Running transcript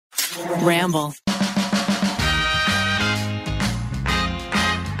Ramble.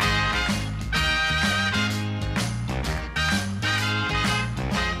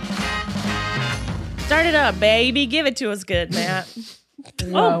 Start it up, baby. Give it to us good, Matt.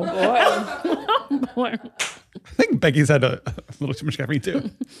 Oh, boy. I think Becky's had a little too much caffeine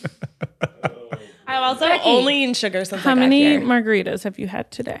too. I've also only eaten sugar since How I got many here. margaritas have you had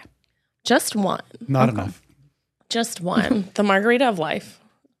today? Just one. Not enough. Just one. The margarita of life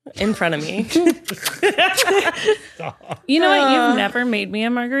in front of me. You know what? You've never made me a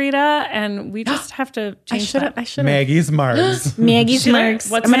margarita, and we just have to change that. I should have. Maggie's Margs. Maggie's Margs.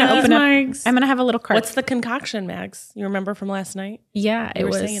 What's I'm gonna Maggie's open up. Margs? I'm gonna have a little cart. What's the concoction, Mags? You remember from last night? Yeah, You it were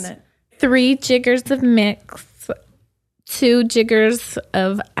was saying it. 3 jiggers of mix, 2 jiggers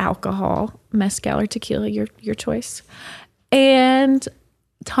of alcohol, mezcal or tequila, your choice, and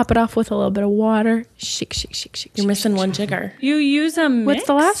top it off with a little bit of water. Shake. You're missing one jigger. You use a mix? What's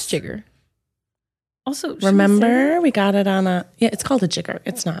the last jigger? Also, Remember, we got it on a. Yeah, it's called a jigger.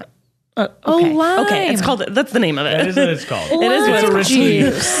 It's not. Okay. lime. Okay, it's called. That's the name of it. That is what it's called. It is what it's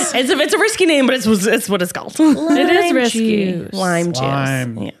juice. It's a risky name, but it's what it's called. It is risky. juice. Lime juice.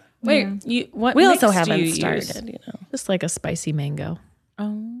 Lime. Yeah. Wait, what? We also mix do haven't you started. use? You know, Just like a spicy mango.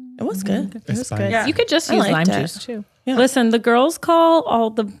 it was good. It's fine. Yeah. You could just I use liked lime it. juice too. Yeah. Listen, the girls call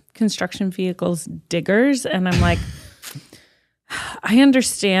all the construction vehicles diggers, and I'm like, I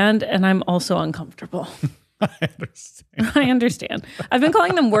understand, and I'm also uncomfortable. I understand. I understand. I've been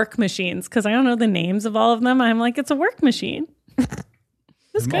calling them work machines because I don't know the names of all of them. I'm like, it's a work machine.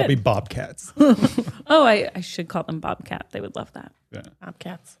 That's Them all be good. bobcats. Oh, I should call them Bobcat. They would love that. Yeah.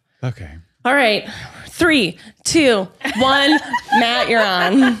 Bobcats. Okay. All right. 3, 2, 1. Matt, you're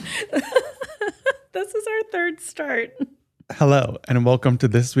on. This is our third start. Hello, and welcome to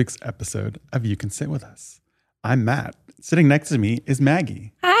this week's episode of You Can Sit With Us. I'm Matt. Sitting next to me is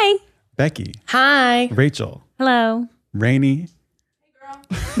Maggie, Hi. Becky, Hi. Rachel, Hello. Rainey,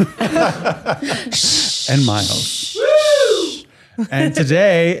 and Miles. And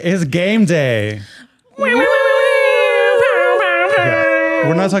today is game day. Yeah.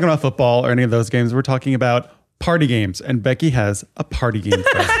 We're not talking about football or any of those games. We're talking about party games. And Becky has a party game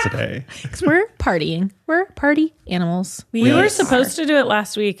for us today. Because we're partying. We're party animals. We were supposed to do it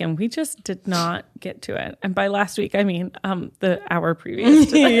last week, and we just did not get to it. And by last week, I mean the hour previous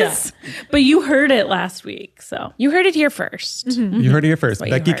to this. But you heard it last week, so. You heard it here first. You heard it here first. you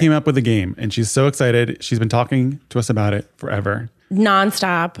Becky heard. came up with a game, and she's so excited. She's been talking to us about it forever.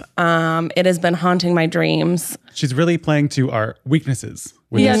 Nonstop. It has been haunting my dreams. She's really playing to our weaknesses.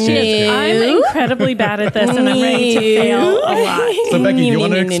 With Yes, this she game. is. I'm incredibly bad at this, and I'm ready to fail a lot. So, Becky, you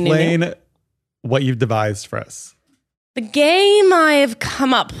want to explain what you've devised for us? The game I've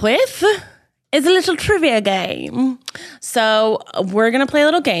come up with is a little trivia game. So we're going to play a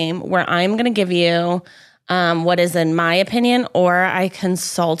little game where I'm going to give you what is in my opinion, or I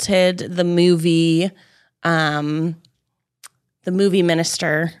consulted the movie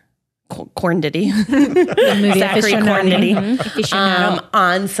minister, Corndiddy, Zachary Corndiddy,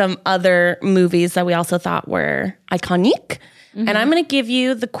 on some other movies that we also thought were iconic. And I'm going to give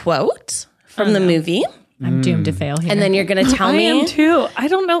you the quote from the movie. I'm doomed to fail here. And then you're going to tell I am me, too. I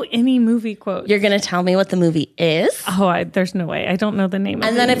don't know any movie quotes. you're going to tell me what the movie is. There's no way. I don't know the name of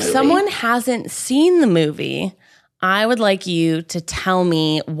And then the if movie. someone hasn't seen the movie, I would like you to tell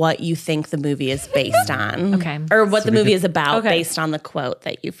me what you think the movie is based on. Okay. Or what the we movie can- is about Okay. based on the quote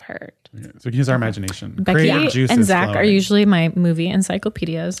that you've heard. So we can use our imagination. Becky Creative juices and Zach are flowing. usually my movie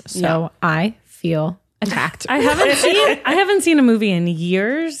encyclopedias, so I feel attacked. I haven't seen a movie in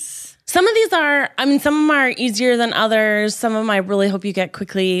years. Some of these are, some of them are easier than others. Some of them I really hope you get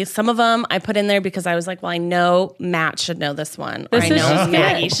quickly. Some of them I put in there because I was like, well, I know Matt should know this one. Or I know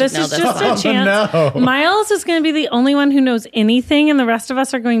Maggie should This know is this just one. a chance. no. Miles is going to be the only one who knows anything, and the rest of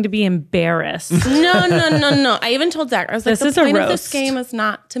us are going to be embarrassed. No. I even told Zach, I was like, This the is a point of this roast. game is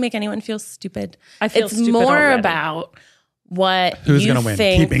not to make anyone feel stupid. I feel it's stupid more already. about what Who's you going to win?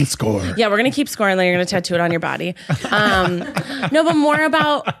 think. Keeping score. Yeah, we're going to keep scoring, then you're going to tattoo it on your body. No, but more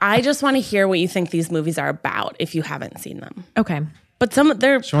about, I just want to hear what you think these movies are about if you haven't seen them. Okay. But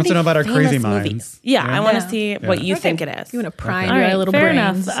they're She wants to know about our crazy minds. Yeah, Yeah. I want to see what you think it is. You want to pry All into right, our little fair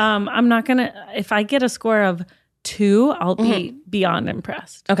brains. enough. I'm not going to, if I get a score of 2, I'll be beyond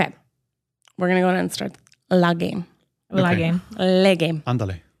impressed. Okay. We're going to go ahead and start La Game. La Okay. game. Le Game.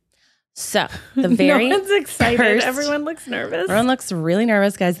 Andale. So, the very No one's excited. first- Everyone looks nervous. Everyone looks really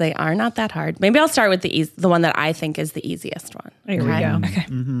nervous, guys. They are not that hard. Maybe I'll start with the one that I think is the easiest one. Here we go.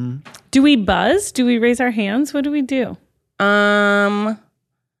 Okay. Do we buzz? Do we raise our hands? What do we do?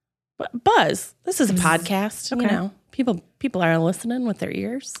 Buzz. This is a podcast. You know, people people are listening with their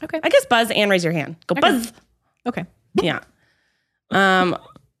ears. Okay. I guess buzz and raise your hand. Go buzz. Okay. Yeah.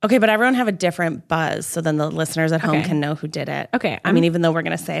 Okay, but everyone have a different buzz, so then the listeners at home Okay. can know who did it. Okay, I mean, even though we're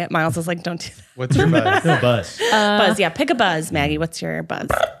gonna say it, Miles is like, "Don't do that." What's your buzz? No buzz. Buzz, yeah, pick a buzz, Maggie. What's your buzz?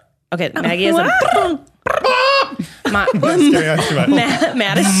 Okay, Maggie is Matt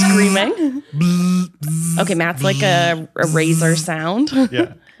is screaming. Okay, Matt's like a razor sound.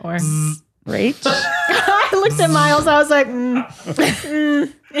 Yeah. Or Rach, I looked at Miles. I was like,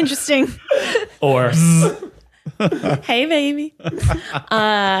 interesting. Or hey baby.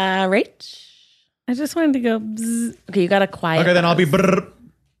 Rach. I just wanted to go. Bzz. Okay, you got a quiet. Okay, then I'll be brr,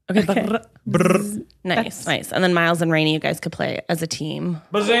 Okay, Okay. brr. nice. And then Miles and Rainey, you guys could play as a team.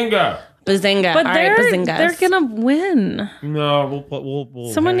 Bazinga. Bazinga. But All right, bazingas. they're gonna win. No,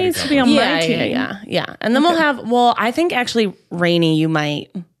 we'll Someone hand it needs to be on yeah, my team. yeah. And then we'll have. Well, I think actually, Rainey, you might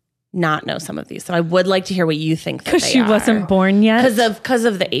not know some of these, so I would like to hear what you think. Because she wasn't born yet. Because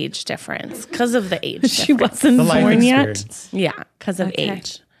of the age difference. Because of the age. She difference. wasn't The life born yet. experience. Yeah, because of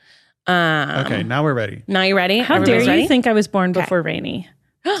age. Okay, now we're ready. Now you ready? How Everybody's dare you ready? think I was born before Rainey?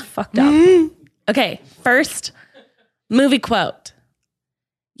 Fucked up. Okay, first movie quote.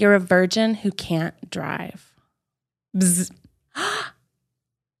 You're a virgin who can't drive. Bzz.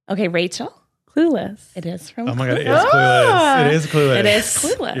 Okay, Rachel. Clueless. It is from. Oh my god, it is clueless. It is clueless. It is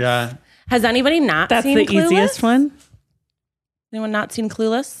Clueless. Yeah. Has anybody not That's seen the Clueless? easiest one. Anyone not seen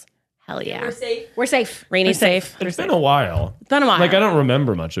Clueless? Hell yeah. We're safe. Rainey's safe. It's been a while. It's been a while. Like I don't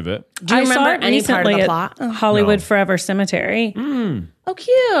remember much of it. Do you I saw remember it any part of recently the at plot? Hollywood No. Forever Cemetery. Oh,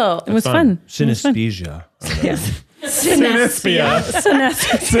 cute. It was fun. It was fun. Synesthesia. Synesthesia.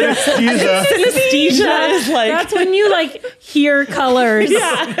 Synesthesia. Synesthesia is like. That's when you like hear colors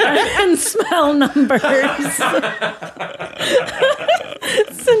and smell numbers.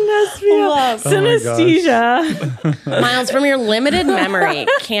 Synesthesia. Synesthesia. Miles, from your limited memory,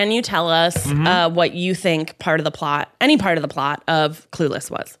 can you tell us what you think part of the plot, any part of the plot of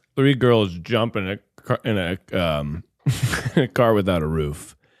Clueless was? 3 girls jump in a car without a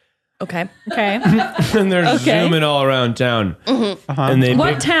roof. Okay. Okay. And they're zooming all around town. And they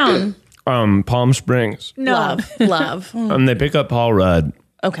What pick town? Palm Springs. No. Love. And they pick up Paul Rudd.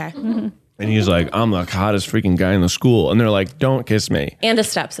 Okay. And he's like, I'm the hottest freaking guy in the school. And they're like, don't kiss me. And a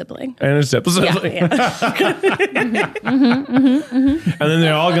step sibling. And it's episode. Yeah. And then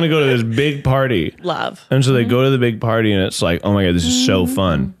they're all going to go to this big party. Love. And so they go to the big party and it's like, oh my God, this is so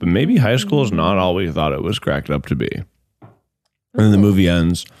fun. But maybe high school is not all we thought it was cracked up to be. And then the movie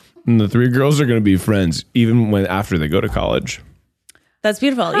ends. And the 3 girls are going to be friends even when after they go to college. That's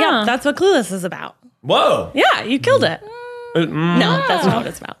beautiful. Yeah, that's what Clueless is about. Whoa. Yeah, you killed it. No, that's not what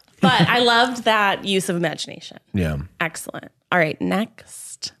it's about. But I loved that use of imagination. Yeah. Excellent. All right,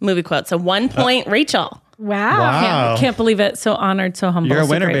 next movie quote. So 1 point, Rachel. Wow. Wow. Can't believe it. So honored, so humble, You're a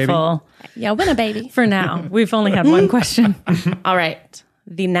so winner, baby. grateful. Yeah, win a baby. For now, we've only had one question. All right,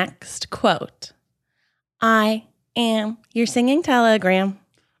 the next quote. I am your singing telegram.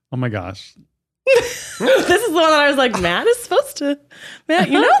 Oh my gosh. This is the one that I was like, Matt is supposed to. Matt,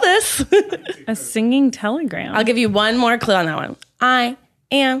 you know this. A singing telegram. I'll give you one more clue on that one. I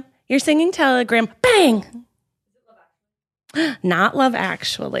am your singing telegram. Bang! Not Love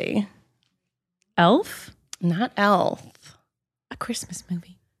Actually. Elf? Not Elf. A Christmas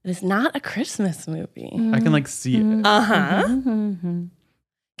movie. It is not a Christmas movie. I can like see it. Uh-huh. Mm-hmm.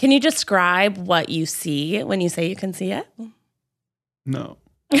 Can you describe what you see when you say you can see it? No.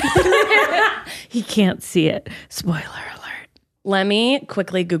 He can't see it. Spoiler alert. Let me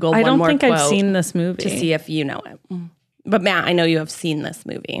quickly Google I one don't more think quote I've seen this movie. to see if you know it. But Matt, I know you have seen this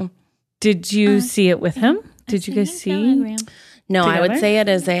movie. Did you see it with him? Did you guys see? No, I would Together? say it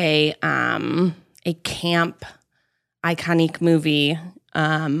is a camp iconic movie.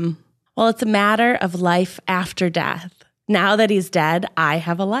 Well, it's a matter of life after death. Now that he's dead, I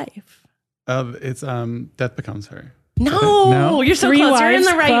have a life. It's Death Becomes Her. No, you're so Three close. You're in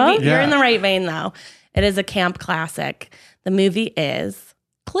Wives the right. Club? You're in Yeah. the right vein, though. It is a camp classic. The movie is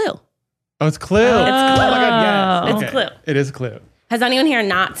Clue. Oh, it's Clue. It's Clue. Oh my god, yes. It's Clue. It is Clue. Has anyone here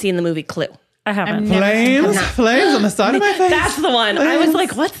not seen the movie Clue? I haven't. Flames? Flames on the side of my face? That's the one. I was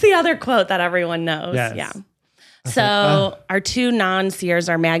like, what's the other quote that everyone knows? Yes. Yeah. So our 2 non-seers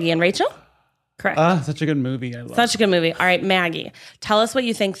are Maggie and Rachel. Correct. Such a good movie. I love Such a good movie. All right, Maggie, tell us what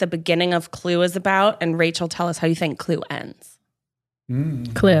you think the beginning of Clue is about, and Rachel, tell us how you think Clue ends.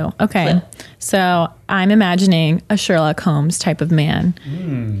 Clue. Okay. So I'm imagining a Sherlock Holmes type of man.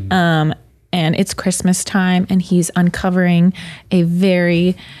 And it's Christmas time and he's uncovering a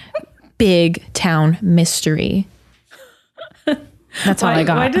very big town mystery. That's all I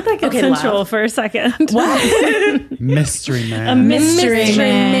got. Why did that get Okay, sensual love. for a second? Mystery man. A mystery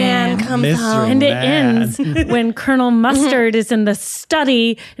man comes Mystery home. And it man. ends when Colonel Mustard is in the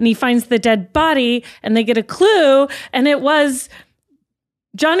study and he finds the dead body and they get a clue and it was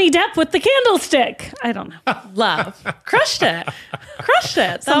Johnny Depp with the candlestick. I don't know. Love. Crushed it. Crushed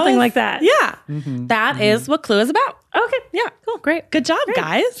it. Something like that. Yeah. That is what Clue is about. Okay. Yeah. Cool. Great. Good job, Great.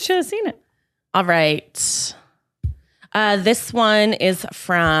 guys. Should have seen it. All right. This one is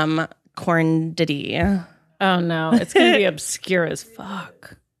from Corn Diddy. Oh no. It's going to be obscure as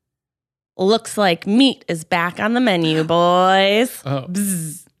fuck. Looks like meat is back on the menu, boys. Oh.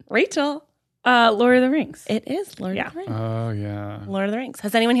 Rachel. Lord of the Rings. It is Lord Yeah. of the Rings. Oh, yeah. Lord of the Rings.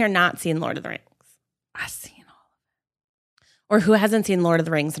 Has anyone here not seen Lord of the Rings? I've seen all. Or who hasn't seen Lord of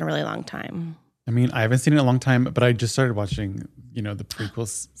the Rings in a really long time? I mean, I haven't seen it in a long time, but I just started watching, the prequel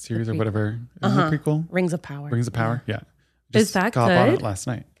series or whatever. Is it a prequel? Rings of Power. Rings of Power? Yeah. Is that got on good? it last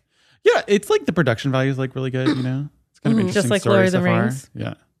night. Yeah, it's like the production value is like really good, It's kind of interesting Just like story Lord of the so far. Rings?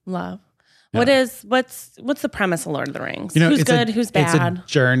 Yeah. Love. Yeah. What's the premise of Lord of the Rings? You know, who's it's good? Who's bad? It's a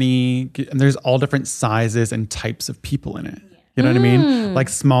journey, and there's all different sizes and types of people in it. You know what I mean? Like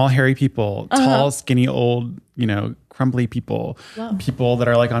small, hairy people, tall, skinny, old, crumbly people, people that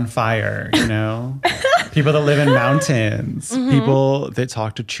are like on fire, people that live in mountains, people that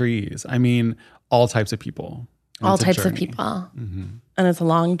talk to trees. I mean, all types of people. And All it's a types of journey. people. And it's a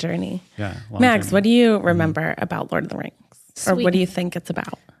long journey. Yeah. long Max, journey. what do you remember about Lord of the Rings? Or what Sweet. do you think it's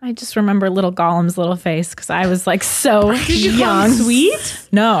about? I just remember little Gollum's little face because I was like so young. Sweet?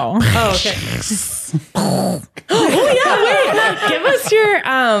 No. Oh, okay. Give us your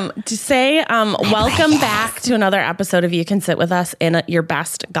to say welcome back to another episode of You Can Sit With Us in your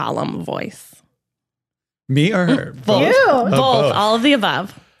best Gollum voice. Me or her? Both. Oh, Both. All of the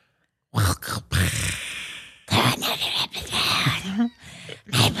above.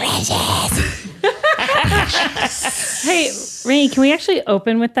 Hey, Rainey, can we actually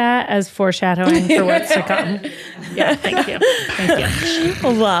open with that as foreshadowing for what's to come? Yeah, thank you. Thank you.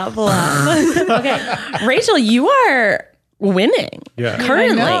 Love. Okay. Rachel, you are winning Yeah.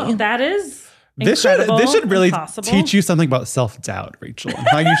 currently. That is This incredible should really and possible. teach you something about self-doubt, Rachel.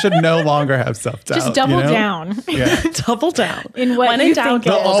 How you should no longer have self-doubt. Just double you know? down Yeah. Double down. in what When you in doubt, think.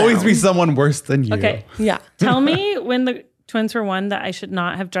 There'll double always down. be someone worse than you. Okay, Yeah. tell me when the twins were one that I should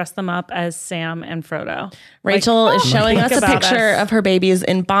not have dressed them up as Sam and Frodo. Rachel is showing us think a about picture us. of her babies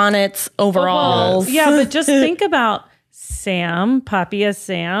in bonnets, overalls. Yeah, but just think about Sam, Poppy as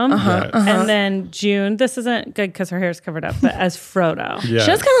Sam, and then June. This isn't good because her hair is covered up, but as Frodo. Yeah. She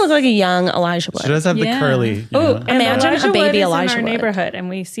does kind of look like a young Elijah Wood. She does have Yeah. the curly. Oh, know. Imagine Elijah a baby Wood is Elijah in our Wood. neighborhood, and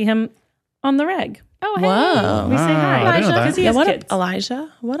we see him on the reg. Oh, hey. Whoa. We say hi, I didn't know that. because he Yeah, has what kids. up, Elijah?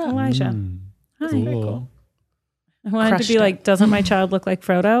 What up? Elijah. Hi. Cool. I wanted Crushed to be it. like, doesn't my child look like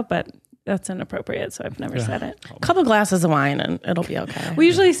Frodo? But that's inappropriate, so I've never said it. Couple glasses of wine and it'll be okay. We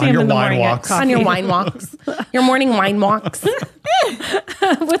usually see On him your in the wine morning walks. at coffee On your wine walks, your morning wine walks.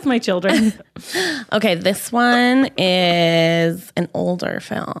 with my children. Okay, this one is an older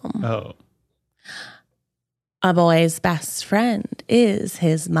film. Oh. A boy's best friend is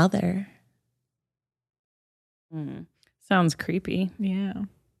his mother. Sounds creepy. Yeah.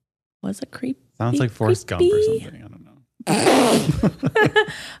 Was it creep? Sounds like Forrest Gump or creepy. something. I don't know.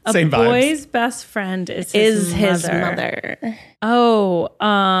 Same vibes. Boy's best friend is his mother. Oh,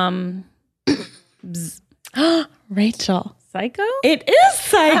 Rachel. Psycho? It is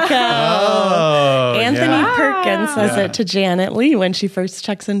Psycho. Oh, Anthony yeah. Perkins says Yeah. it to Janet Leigh when she first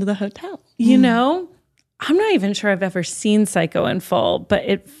checks into the hotel. You know, I'm not even sure I've ever seen Psycho in full, but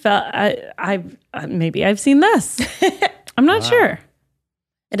it felt maybe I've seen this. I'm not sure.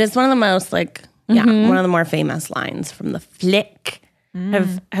 It is one of the most one of the more famous lines from the flick.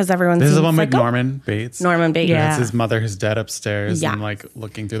 Has everyone This seen is the one with Psycho? Norman Bates. Norman Bates. Yeah. It's his mother, his dead upstairs, Yeah. and like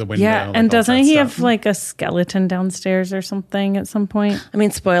looking through the window. Yeah, like, and all doesn't that he stuff. have like a skeleton downstairs or something at some point? I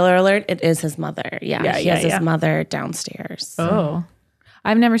mean, spoiler alert, it is his mother. Yeah, he has yeah. his mother downstairs. Oh.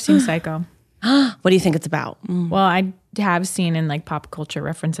 I've never seen Psycho. What do you think it's about? Well, I have seen in like pop culture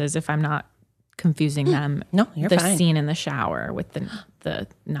references, if I'm not confusing them. No, you're the fine. scene in the shower with the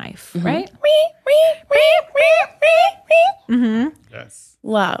knife, right? Yes.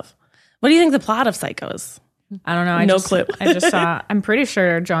 Love. What do you think the plot of Psycho is? I don't know. No clue. I just saw. I'm pretty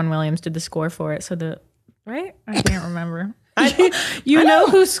sure John Williams did the score for it. So right? I can't remember. You know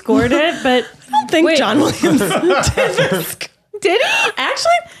who scored it, but I don't think John Williams did this. Did he?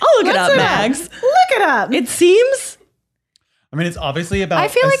 Actually, I'll look it up, Mags. Look it up. It seems I mean, it's obviously about I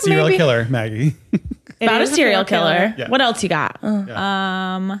feel a like serial maybe- killer, Maggie. about a is a serial serial killer. killer. Yeah. What else you got?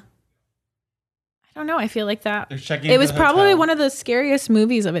 I don't know. I feel like that. They're checking It into was the probably hotel. one of the scariest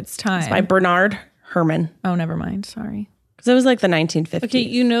movies of its time. By Bernard Herrmann. Oh, never mind. Sorry. Because it was like the 1950s. Okay,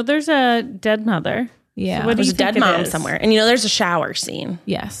 you know there's a dead mother. Yeah. So what do There's you a dead think it mom is? somewhere. And you know there's a shower scene.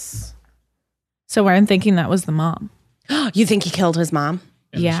 Yes. So I'm thinking that was the mom. You think he killed his mom?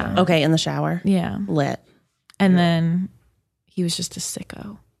 Yeah. Okay, in the shower. Yeah. Lit. And then he was just a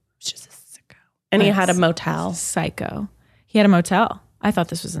sicko. Just a sicko. And he had a motel. Psycho. He had a motel. I thought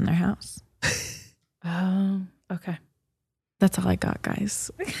this was in their house. Oh, okay. That's all I got,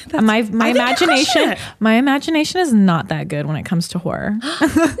 guys. My imagination. My imagination is not that good when it comes to horror.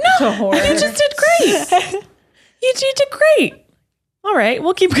 To horror. You just did great. you did great. All right,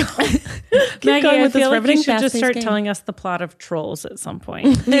 we'll keep going. Maggie, going I with this feel like riveting you should just fast-paced start game. telling us the plot of Trolls at some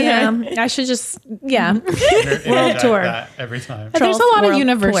point. Yeah. I should just, yeah. World tour. every time. There's a lot of World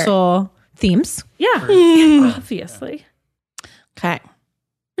universal themes. Yeah, obviously. Okay.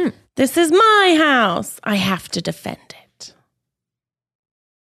 This is my house. I have to defend it.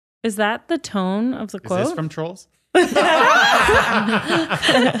 Is that the tone of the Is quote? this from Trolls?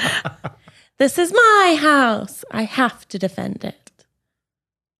 This is my house. I have to defend it.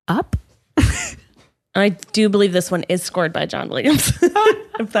 Up? I do believe this one is scored by John Williams,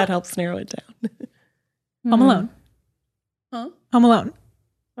 if that helps narrow it down. Home Alone. Huh? Home Alone.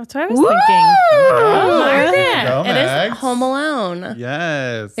 That's what I was thinking. Oh, Margaret. Go, It is Mags. Home Alone.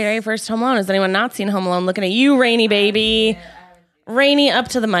 Yes. Very first Home Alone. Has anyone not seen Home Alone? Looking at you, Rainy baby. Rainy, up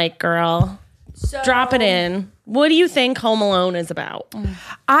to the mic, girl. Drop it in. What do you think Home Alone is about?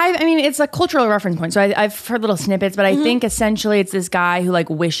 I mean, it's a cultural reference point. So I've heard little snippets, but I think essentially it's this guy who like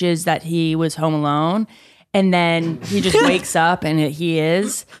wishes that he was home alone, and then he just wakes up and he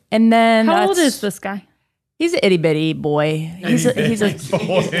is. And then How old that's- is this guy? He's an itty bitty boy. He's a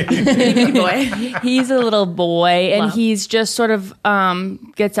itty boy. He's a little boy, and he's just sort of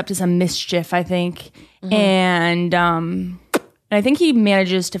gets up to some mischief, I think, and I think he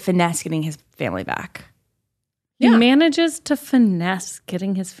manages to finesse getting his family back. He manages to finesse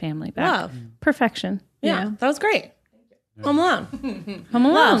getting his family back. Love. Perfection. Yeah, that was great. Home Alone. Home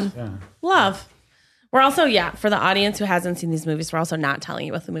Alone. Love. We're also, for the audience who hasn't seen these movies, we're also not telling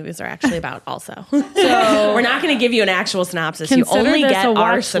you what the movies are actually about also. So we're not going to give you an actual synopsis. Consider you only this get a our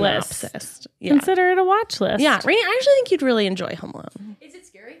watch list. synopsis. Yeah. Consider it a watch list. Yeah, Rainy, I actually think you'd really enjoy Home Alone.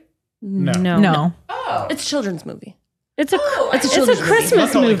 No. No. It's a children's movie. It's a children's movie.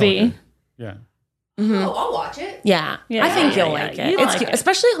 Christmas Macaulay movie. Yeah. I'll watch it. Yeah, Yeah, I think yeah, you'll yeah, like yeah. it. You'd It's like cute, it.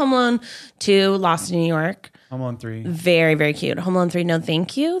 especially Home Alone 2, Lost in New York. Home Alone 3. Very, very cute. Home Alone 3, no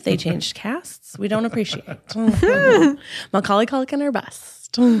thank you. They changed casts. We don't appreciate. Macaulay Culkin or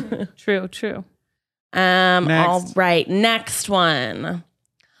bust. True. All right, next one.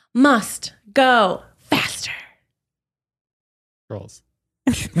 Must go faster. Trolls.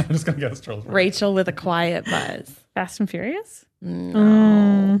 I'm just going to guess Trolls. Rachel with a quiet buzz. Fast and Furious?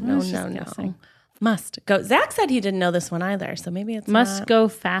 No. was just No. guessing. Must go. Zach said he didn't know this one either, so maybe it's Must not. go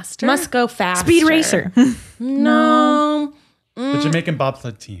faster. Must go faster. Speed Racer. No. The Jamaican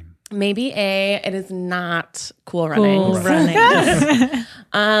bobsled team. Maybe it is not Cool Running. Cool Running.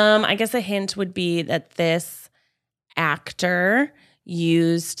 I guess a hint would be that this actor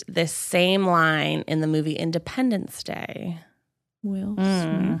used this same line in the movie Independence Day. Will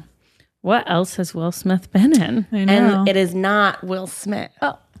Mm. What else has Will Smith been in? I know. And it is not Will Smith.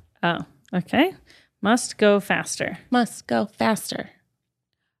 Oh, okay. Must go faster. Must go faster.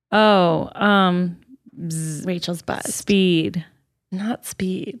 Oh, Rachel's buzz. Speed. Not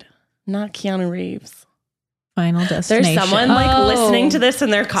Speed. Not Keanu Reeves. Final Destination. There's someone listening to this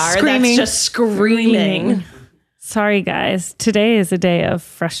in their car Screaming. that's just screaming. Sorry, guys. Today is a day of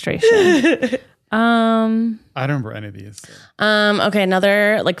frustration. I don't remember any of these. So. Okay,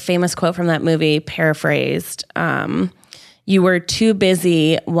 another famous quote from that movie, paraphrased. You were too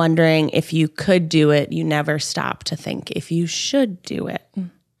busy wondering if you could do it. You never stopped to think if you should do it.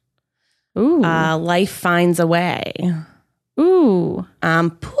 Ooh. Life finds a way. Ooh.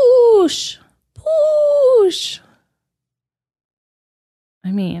 Push.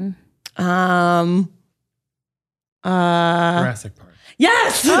 I mean, Jurassic Park.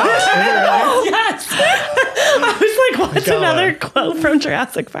 Yes. Yes. I was like, what's another quote from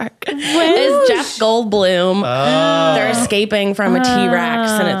Jurassic Park? It's Jeff Goldblum. They're escaping from a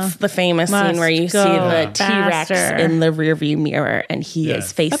T-Rex, and it's the famous scene where you see the T-Rex faster. in the rearview mirror, and he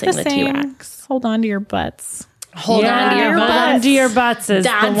is facing the T-Rex. Hold on to your butts. Hold on to your butts. Hold to your butts is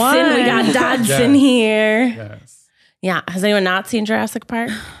Dodson, the one. we got Dodson Yes. here. Yes. Yeah. Has anyone not seen Jurassic Park?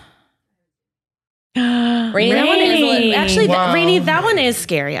 Rainy, that one is actually Wow. Rainy. That one is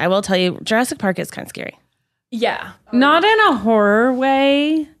scary. I will tell you, Jurassic Park is kind of scary. Yeah. Not in a horror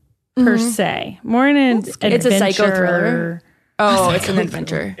way, per se. More an adventure. It's a psycho thriller. Oh, it's an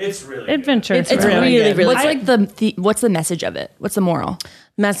adventure. It's really Adventure. It's really, really What's like what's the message of it? What's the moral?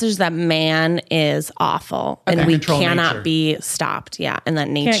 message that man is awful and we Control cannot nature. be stopped. Yeah. And that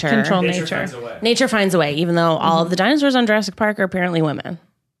Can't nature control nature. nature finds a way, even though all of the dinosaurs on Jurassic Park are apparently women.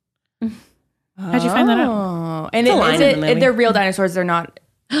 How'd you find that out? Oh, and a line in the movie. they're real dinosaurs. They're not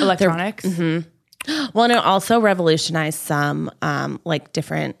electronics. Well, and it also revolutionized some like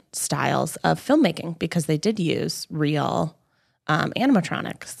different styles of filmmaking because they did use real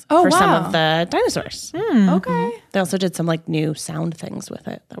animatronics for some wow. of the dinosaurs. Okay, They also did some like new sound things with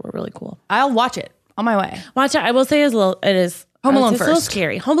it that were really cool. I'll watch it on my way. Watch it. I will say it is Home Alone it's a little first.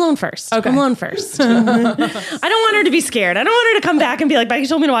 scary. Home Alone first. Okay. Home Alone first. I don't want her to be scared. I don't want her to come back and be like, Becky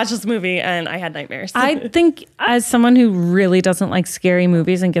told me to watch this movie and I had nightmares. I think as someone who really doesn't like scary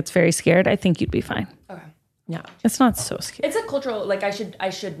movies and gets very scared, I think you'd be fine. Okay, yeah. It's not so scary. it's a cultural. Like I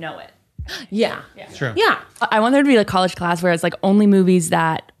should know it. Yeah. True. Yeah. I want there to be a college class where it's like only movies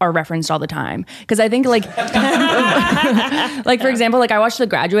that are referenced all the time. Because I think like, like for example, like I watched The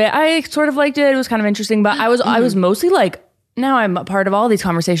Graduate. I sort of liked it. It was kind of interesting, but I was mostly like, now I'm a part of all these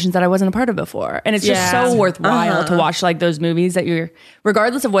conversations that I wasn't a part of before. And it's just so worthwhile to watch like those movies that you're,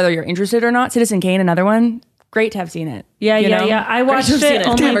 regardless of whether you're interested or not. Citizen Kane, another one. Great to have seen it. Yeah, you know? I watched I've seen it it.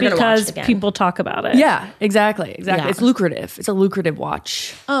 only Never gonna watch because it again. people talk about it. Yeah, exactly. Yeah. It's lucrative. It's a lucrative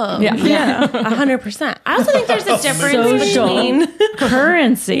watch. Oh, Yeah. yeah. 100%. I also think there's a difference between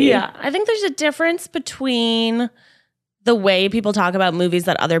Currency. Yeah, I think there's a difference between the way people talk about movies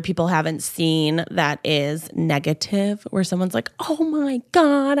that other people haven't seen that is negative, where someone's like, oh my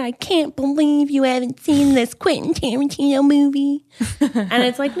God, I can't believe you haven't seen this Quentin Tarantino movie. And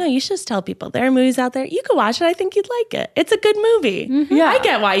it's like, no, you should just tell people there are movies out there. You could watch it. I think you'd like it. It's a good movie. Yeah. I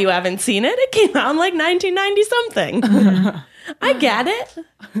get why you haven't seen it. It came out in like 1990 something. I get it,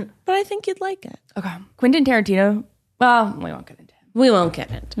 but I think you'd like it. Okay. Quentin Tarantino. Well, we won't get into him. We won't get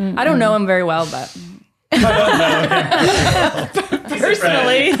it. I don't know him very well, but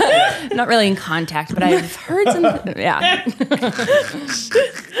Personally. not really in contact, but I've heard some. Yeah.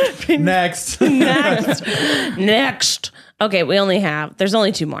 Next. Next. Okay, there's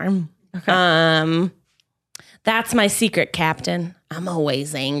only two more. That's my secret, Captain. I'm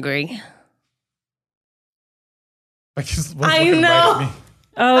always angry. I know.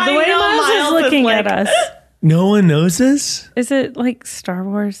 Oh, the I way know Miles Miles is is looking like- at us. No one knows this? Is it like Star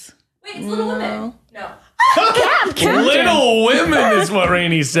Wars? Wait, it's Little Women. No. Little Women is what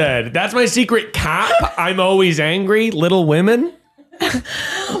Rainey said. That's my secret cap. I'm always angry. Little Women.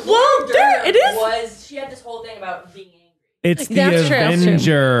 Well, there it is. She had this whole thing about being angry. It's the That's true.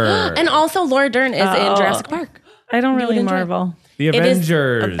 Avenger. And also, Laura Dern is in Jurassic Park. I don't really enjoy it. marvel. The It is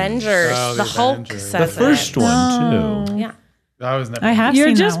Avengers. Avengers. Oh, the the Hulk Avengers. says The first it. one, too. Yeah. I was never. I have You're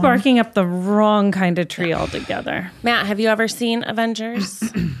seen just that one. barking up the wrong kind of tree altogether. Matt, have you ever seen Avengers?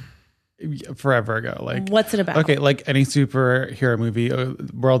 forever ago. Like, What's it about? okay, like any superhero movie,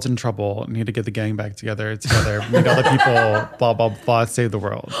 world's in trouble, need to get the gang back together, make all the people, blah, blah, blah, save the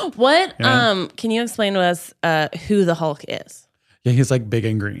world. What? Yeah. Can you explain to us who the Hulk is? Yeah, he's like big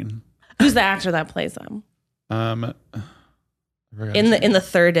and green. Who's the actor that plays him? I forgot In his the name.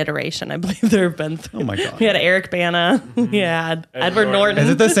 third iteration, I believe there have been three. Oh my God. We had Eric Bana. We had Edward Norton. Is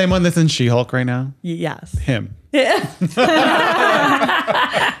it the same one that's in She-Hulk right now? Yes. Him.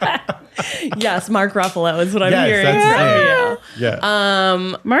 Yes, Mark Ruffalo is what I'm Yes, hearing that's from him. you.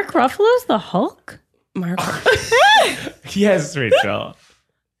 Yeah. Mark Ruffalo's the Hulk? Mark. Yes, Rachel.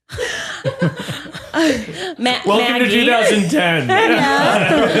 Welcome Welcome to 2010.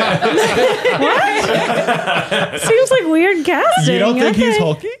 Seems like weird casting. You don't think he's Okay.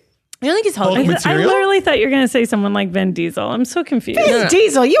 hulky? I don't think he's Hulk. Hulk I material? literally thought you were going to say someone like Vin Diesel. I'm so confused.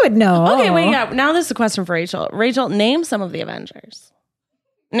 Diesel, you would know. Okay, wait, yeah. Now this is a question for Rachel. Rachel, name some of the Avengers.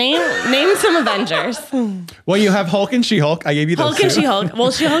 Name some Avengers. Well, you have Hulk and She-Hulk. I gave you those Hulk and two. She-Hulk.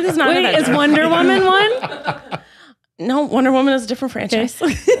 Well, She-Hulk is not an Wait, Avenger. is Wonder Woman one? No, Wonder Woman is a different franchise.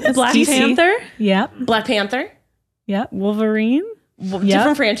 Black DC. Panther? Yep. Black Panther. Yep. Wolverine?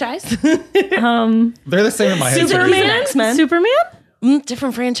 Different franchise. They're the same in my head. Superman. X-Men. Superman?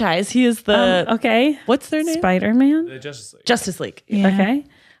 Different franchise. He is the Okay. what's their name? Spider-Man? Justice League. Yeah. Okay.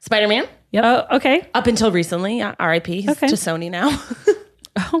 Spider-Man. Oh, okay. Up until recently, yeah, R.I.P. He's Okay. to Sony now.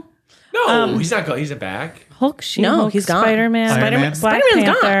 No, he's not. He's back. Hulk, She-Hulk, he's gone. Spider-Man, Spider-Man. Black Spider-Man's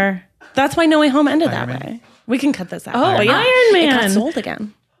gone. Panther. That's why No Way Home ended Iron that Man. way. We can cut this out. Oh, But yeah, Iron It got Man. sold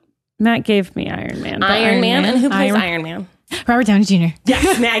again. Matt gave me Iron Man. but Iron Man. And who plays Iron- Iron Man? Robert Downey Jr.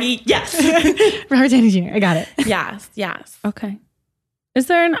 Yes, Maggie. Yes. Robert Downey Jr. I got it. yes. Okay. Is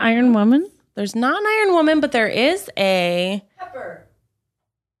there an Iron Woman? There's not an Iron Woman, but there is a Pepper.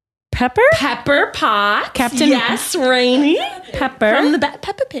 Pepper? Pepper Potts. Captain- Yes, Rainy. Pepper. From the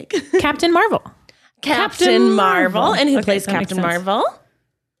Peppa Pig. Captain Marvel. Captain Marvel. And who Okay, plays that makes Captain sense. Marvel?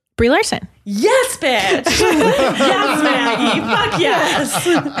 Brie Larson. Yes, bitch. Yes, Maggie. Fuck yes.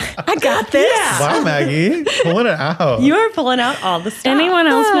 I got this. Yeah. Wow, Maggie, pulling it out. You are pulling out all the stuff. Anyone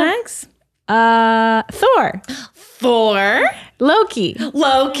else, Max? Thor. Thor. Loki.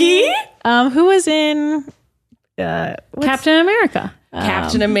 Loki. Who was in Captain America.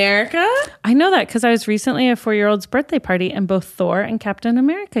 Captain America. I know that because I was recently at a 4-year-old's birthday party and both Thor and Captain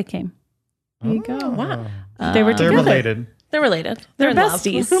America came. There you go. Wow. They were They're together. related. They're related. They're in love.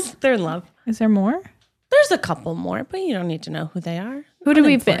 besties. They're in love. Is there more? There's a couple more, but you don't need to know who they are. Who did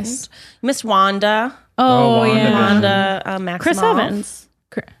we Unimportant. miss? Miss Wanda. Oh, Wanda. yeah. Wanda Maximoff. Chris Evans.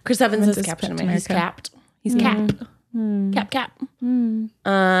 Chris Evans is is Captain Captain America. He's America. capped. He's cap.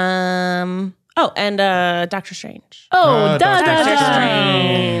 Oh, and Doctor Strange. Oh, Doctor Doctor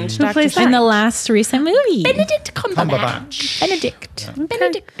Strange. Strange. Who plays that? In the last recent movie. Benedict Cumberbatch. Benedict.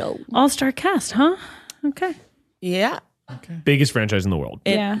 Benedicto. All-star cast, huh? Okay. Yeah. Biggest franchise in the world.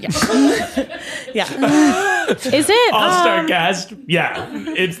 Yeah. Yeah. Is it? All-star cast. Yeah.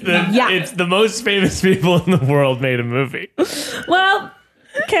 It's the most famous people in the world made a movie. Well,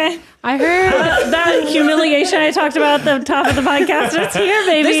 okay. I heard. That humiliation I talked about at the top of the podcast, it's here,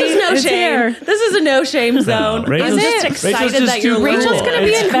 baby. This is no It's shame. here. This is a no shame zone. Rachel's- I'm just Rachel's excited just that you're too learning. Rachel's going to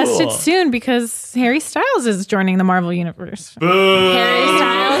be It's invested cool. soon because Harry Styles is joining the Marvel Universe. Harry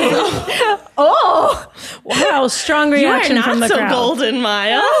Styles. Oh, Wow, strong You are reaction not from the so crowd. golden,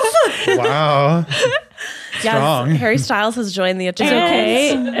 Miles. Wow. Yes, Harry Styles has joined the It's Eternals.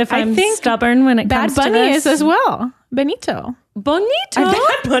 okay if I I'm think stubborn when it Bad comes Bunny to is this. as well. Benito. Bonito.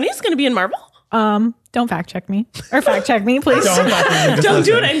 Bad Bunny's going to be in Marvel? Don't fact check me. Or fact check me, please. Don't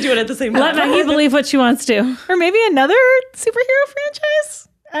do it and do it at the same Let time. Maggie believe what she wants to. Or maybe another superhero franchise?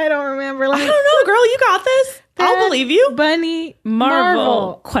 I don't remember. I don't know, girl. You got this. I'll believe you. Bunny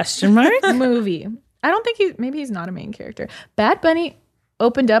Marvel? Question mark? movie. I don't think maybe he's not a main character. Bad Bunny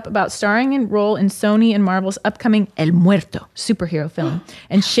opened up about starring in role in Sony and Marvel's upcoming El Muerto superhero film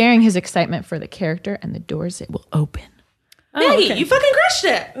and sharing his excitement for the character and the doors it will open. Maggie, you fucking crushed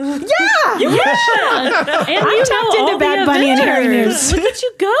it. Yeah! You crushed it. And I'm you tapped know into all Bad the Bunny and Harry Avengers. News. Look at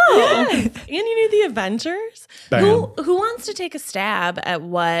you go. And you knew the Avengers. Bam. Who wants to take a stab at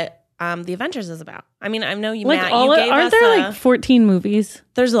what the Avengers is about? I mean, I know you, Like Matt. all You of, gave aren't us there a, like 14 movies?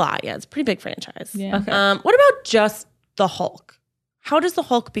 There's a lot. Yeah, it's a pretty big franchise. Yeah. Okay. What about just the Hulk? How does the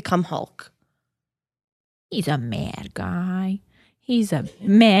Hulk become Hulk? He's a mad guy. He's a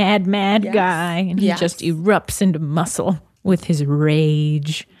mad guy. And he Yes. just erupts into muscle with his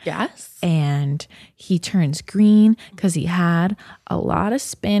rage. Yes. And he turns green because he had a lot of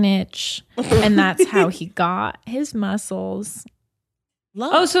spinach. And that's how he got his muscles.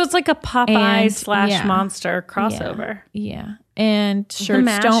 Oh, so it's like a Popeye And, slash yeah. monster crossover. Yeah. And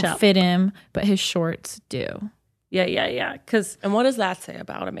shirts don't mashup. fit him, but his shorts do. Yeah. Because And what does that say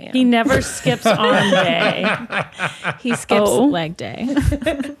about a man? he never skips arm day. He skips Oh. leg day.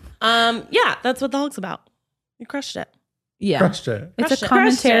 Yeah, that's what the Hulk's about. You crushed it. Yeah. Crushed it. It's Crushed a it.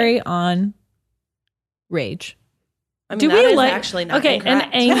 commentary on rage. I mean, Do that we is like- actually not okay, and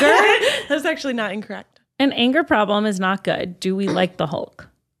incorrect. anger? That's actually not incorrect. An anger problem is not good. Do we like the Hulk?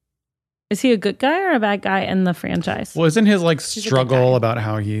 Is he a good guy or a bad guy in the franchise? Well, isn't his like a good struggle guy. about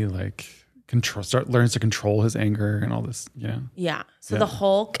how he like learns to control his anger and all this? Yeah. Yeah. So Yeah. the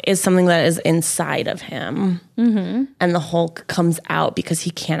Hulk is something that is inside of him. Mm-hmm. And the Hulk comes out because he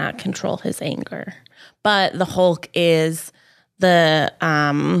cannot control his anger. But the Hulk is the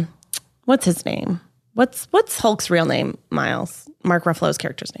what's his name? What's Hulk's real name, Miles? Mark Ruffalo's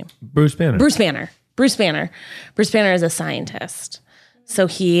character's name. Bruce Banner. Bruce Banner. Bruce Banner is a scientist. So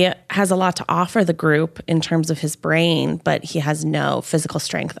he has a lot to offer the group in terms of his brain, but he has no physical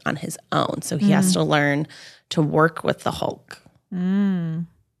strength on his own. So he has to learn to work with the Hulk. So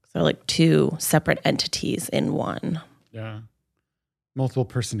like two separate entities in one. Yeah. Multiple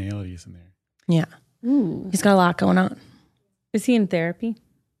personalities in there. Yeah. Ooh. He's got a lot going on. Is he in therapy?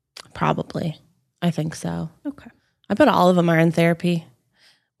 Probably. I think so. Okay. I bet all of them are in therapy.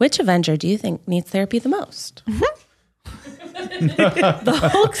 Which Avenger do you think needs therapy the most? The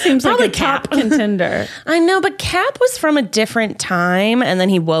Hulk seems Probably like a top Cap. contender. I know, but Cap was from a different time, and then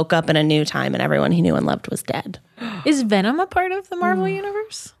he woke up in a new time, and everyone he knew and loved was dead. Is Venom a part of the Marvel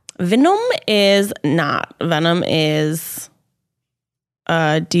universe? Venom is not. Venom is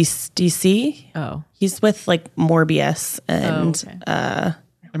DC. Oh. He's with like Morbius and okay.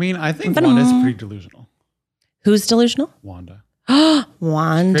 I mean, I think Venom. Wanda's pretty delusional. Who's delusional? Wanda.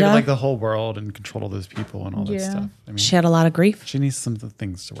 Wanda. Created like the whole world and controlled all those people and all that Yeah. stuff. I mean, She had a lot of grief. she needs some of the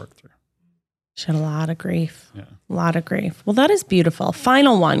things to work through. She had a lot of grief. Yeah. A lot of grief. Well, that is beautiful.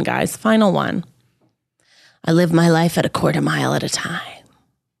 Final one, guys. Final one. I live my life at a quarter mile at a time.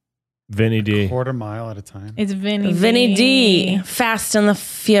 Vinny D. Quarter mile at a time. It's Vinny. Vinny D. Fast and the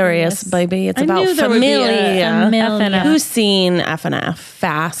Furious, Yes. baby. It's I about knew there would be a familia. Amelia. Who's seen FNF?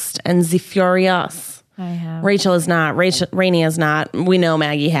 Fast and the Furious. I have. Rachel is not. Rainey is not. We know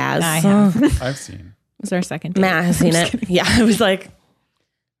Maggie has. I have. I've seen. It's our second date. Matt has seen it. Yeah, I was like,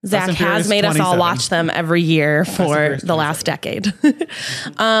 Zach and has Furious made us all 27. watch them every year for Furious the last decade.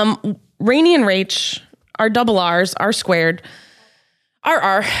 Rainey and Rach are double R's, R squared.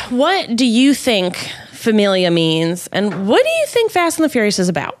 RR, what do you think familia means? And what do you think Fast and the Furious is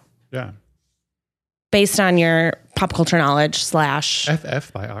about? Yeah. Based on your pop culture knowledge /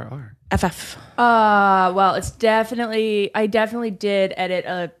 FF by RR. FF. Well, it's definitely, I definitely did edit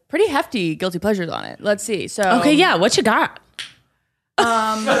a pretty hefty guilty pleasures on it. Let's see. So Okay, yeah, what you got?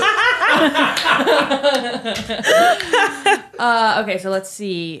 Okay, so let's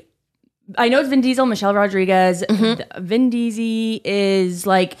see. I know it's Vin Diesel, Michelle Rodriguez. Vin Diesel is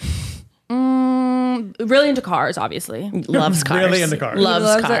like really into cars, obviously. Loves cars. Really into cars.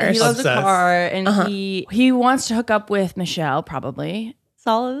 Loves cars. He loves a Obsessed. car, and he wants to hook up with Michelle, probably.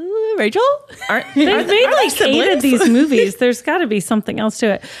 So, Rachel? They've made like 8 of siblings? these movies. There's got to be something else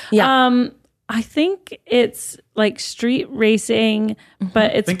to it. Yeah. I think it's like street racing,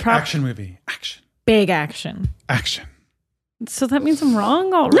 but it's Think action movie. Action. Big action. Action. So that means I'm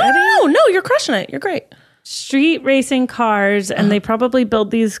wrong already. No, you're crushing it. You're great. Street racing cars, and they probably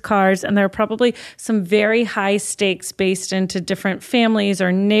build these cars, and there are probably some very high stakes based into different families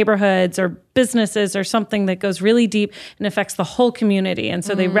or neighborhoods or businesses or something that goes really deep and affects the whole community. And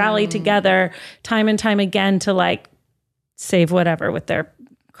so they rally together time and time again to like save whatever with their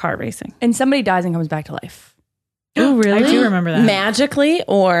car racing. And somebody dies and comes back to life. Oh, really? I do remember that. Magically,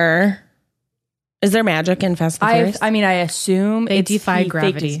 or is there magic in Fast and the Furious? I mean, I assume They it's defy he faked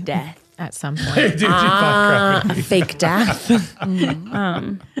gravity. his death. At some point. Fake death.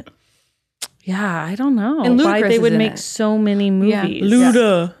 Yeah, I don't know And why Ludacris they is would in make it. so many movies.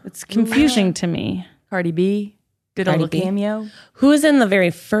 Luda. It's confusing to me. Cardi B did a Cardi little B. cameo. Who was in the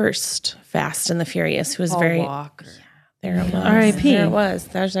very first Fast and the Furious? Who was Paul very Walker. there it was. R.I.P.. There it was.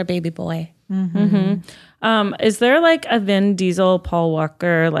 There's our baby boy. Is there like a Vin Diesel, Paul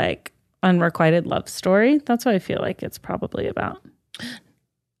Walker, like unrequited love story? That's what I feel like it's probably about.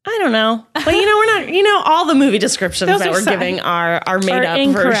 I don't know, but we're not. All the movie descriptions Those that are we're sad. giving are made Are up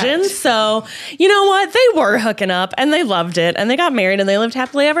incorrect. versions. So you know what? They were hooking up and they loved it and they got married and they lived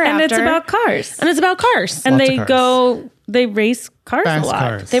happily ever And after. it's about cars. and it's about cars. And Lots they of cars. they race cars Fast a lot.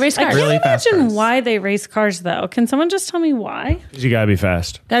 cars. They race I cars. can't Really fast imagine cars. why they race cars though. Can someone just tell me why? You gotta be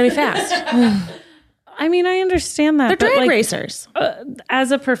fast. Gotta be fast. I mean, I understand that. They're but drag like, racers.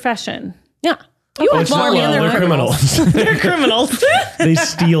 as a profession. Yeah. You It's not and they're criminals. They're criminals. They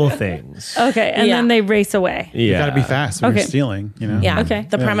steal things. Okay, and Yeah. then they race away. Yeah. You gotta be fast when Okay. you're stealing, you know? Yeah. Okay.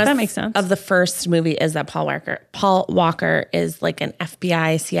 The premise That makes sense. of the first movie is that Paul Walker is like an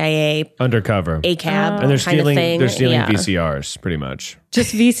FBI, CIA, Undercover. ACAB and they're kind stealing of thing. they're stealing Yeah. VCRs pretty much.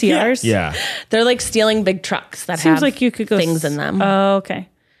 Just VCRs? Yeah. They're like stealing big trucks that Seems have like you could go things in them. Oh, okay.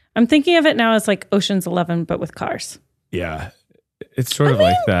 I'm thinking of it now as like Ocean's 11, but with cars. Yeah. It's sort of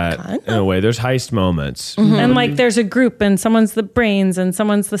like that in a way. There's heist moments. And like there's a group and someone's the brains and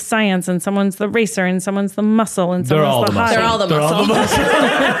someone's the science and someone's the racer and someone's the muscle and They're someone's all the the hottie. muscle. They're all the They're all muscle.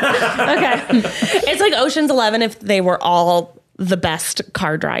 the Okay. It's like Ocean's 11 if they were all the best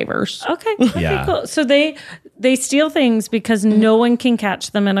car drivers. Okay. Yeah. Cool. So they steal things because no one can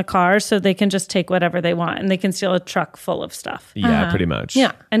catch them in a car, so they can just take whatever they want and they can steal a truck full of stuff. Yeah, pretty much.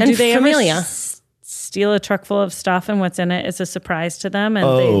 Yeah. And do they Familia. ever steal a truck full of stuff and what's in it is a surprise to them? And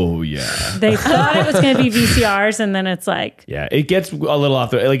Oh yeah. they thought it was going to be VCRs, and then it's like, Yeah, it gets a little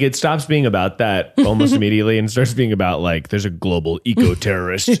off the like. It stops being about that almost immediately and starts being about like there's a global eco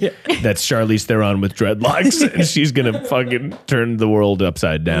terrorist that's Charlize Theron with dreadlocks, and she's gonna fucking turn the world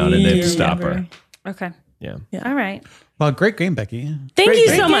upside down, and they have to stop her. okay, Yeah, all right. Well, great game, Becky. Thank you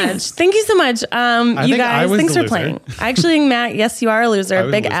so much. Thank you so much. You think I guys, was thanks the for loser. playing. I actually think, Matt, yes, you are a loser. I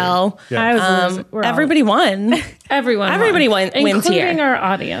was Big a loser. L. Yeah. I was a loser. We're all- Everybody won, everybody wins including here. our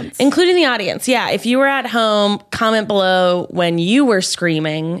audience. including the audience. Yeah. If you were at home, comment below when you were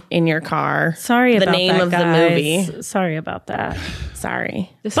screaming in your car. Sorry the about name that, of guys. the movie. Sorry about that. Sorry.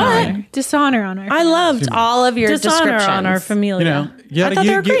 Dishonor on our. I loved all of your Dishonor descriptions. on our familia. You know, you I thought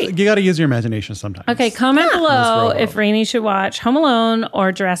they were great. you gotta use your imagination sometimes. Okay, comment below roll if Rainey should watch Home Alone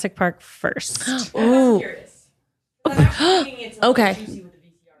or Jurassic Park first. Ooh. Okay.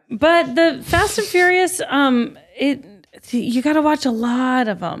 But the Fast and Furious, you got to watch a lot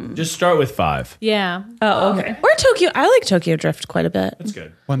of them. Just start with 5. Yeah. Oh, okay. Or Tokyo. I like Tokyo Drift quite a bit. That's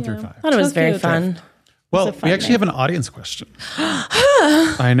good. 1 through 5. I thought it was very Tokyo fun. Well, we actually have an audience question.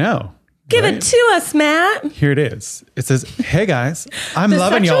 I know. Give right? it to us, Matt. Here it is. It says, "Hey guys, I'm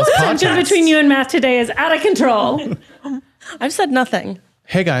loving y'all's Tension podcast." between you and Matt today is out of control. I've said nothing.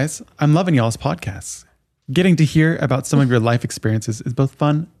 Hey guys, I'm loving y'all's podcasts. Getting to hear about some of your life experiences is both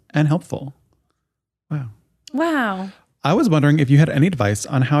fun and helpful. Wow. Wow. I was wondering if you had any advice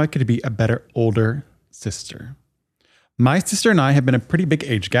on how I could be a better older sister. My sister and I have been a pretty big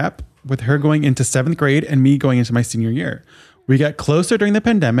age gap, with her going into 7th grade and me going into my senior year. We got closer during the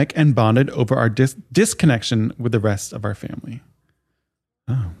pandemic and bonded over our disconnection with the rest of our family.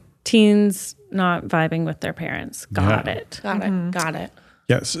 Teens not vibing with their parents. Got it. Got it.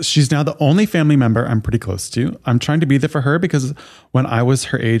 Yes, she's now the only family member I'm pretty close to. I'm trying to be there for her because when I was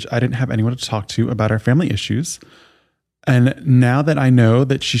her age, I didn't have anyone to talk to about our family issues. And now that I know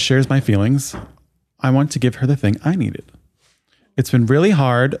that she shares my feelings, I want to give her the thing I needed. It's been really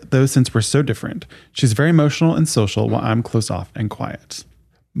hard, though, since we're so different. She's very emotional and social while I'm closed off and quiet.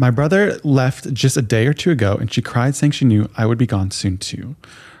 My brother left just a day or two ago, and she cried saying she knew I would be gone soon too.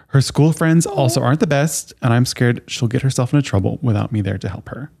 Her school friends also aren't the best, and I'm scared she'll get herself into trouble without me there to help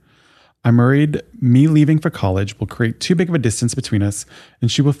her. I'm worried me leaving for college will create too big of a distance between us,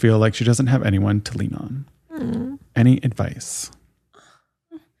 and she will feel like she doesn't have anyone to lean on. Any advice?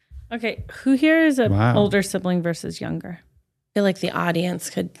 Okay. Who here is an Wow. older sibling versus younger? I feel like the audience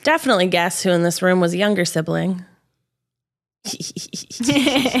could definitely guess who in this room was a younger sibling.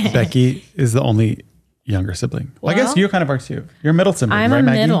 Becky is the only younger sibling. Well, I guess Well, you kind of are too. You're a middle sibling, I'm right, a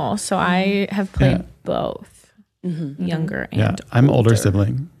Maggie? middle, so I have played Yeah. both, younger and Yeah, I'm older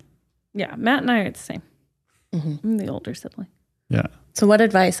sibling. Yeah. Matt and I are the same. I'm the older sibling. Yeah. So what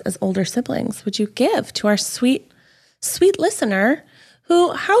advice as older siblings would you give to our sweet listener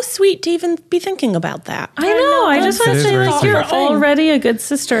who, how sweet to even be thinking about that? I know. I just want It to is say, very like, sweet. you're already a good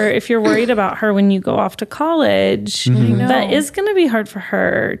sister if you're worried about her when you go off to college. That is going to be hard for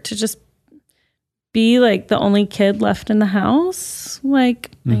her to just be like the only kid left in the house.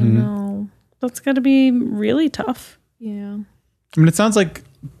 Like, I know. that's got to be really tough. Yeah. I mean, it sounds like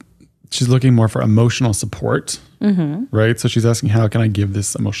she's looking more for emotional support, right? So she's asking, how can I give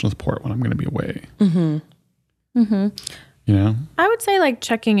this emotional support when I'm going to be away? You know? I would say like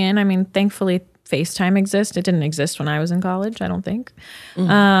checking in. I mean, thankfully FaceTime exists. It didn't exist when I was in college, I don't think.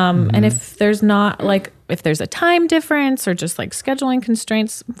 And if there's not like, if there's a time difference or just like scheduling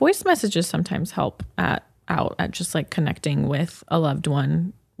constraints, voice messages sometimes help out at just like connecting with a loved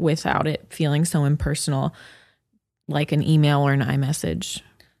one without it feeling so impersonal, like an email or an iMessage.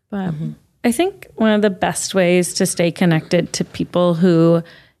 But I think one of the best ways to stay connected to people who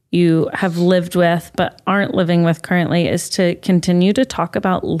you have lived with but aren't living with currently is to continue to talk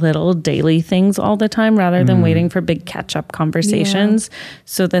about little daily things all the time rather than waiting for big catch-up conversations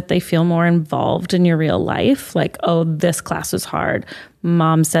so that they feel more involved in your real life. Like, oh, this class was hard.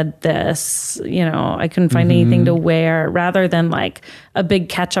 Mom said this, you know, I couldn't find anything to wear, rather than like a big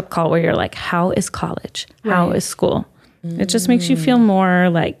catch-up call where you're like, how is college? How is school? It just makes you feel more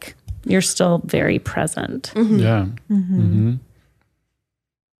like you're still very present. Yeah.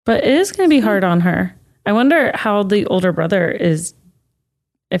 But it is going to be hard on her. I wonder how the older brother is,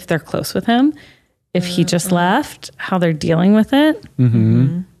 if they're close with him, if he just left, how they're dealing with it.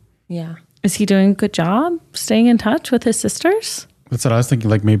 Yeah. Is he doing a good job staying in touch with his sisters? That's what I was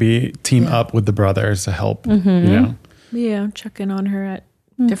thinking. Like maybe team up with the brothers to help, you know? yeah, check in on her at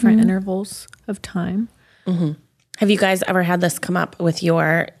different intervals of time. Have you guys ever had this come up with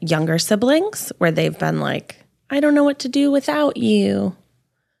your younger siblings where they've been like, I don't know what to do without you?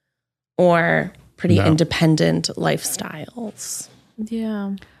 Or pretty No. independent lifestyles?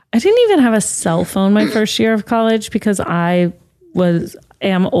 Yeah. I didn't even have a cell phone my first year of college because I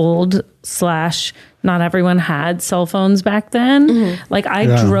am old / not everyone had cell phones back then. Like I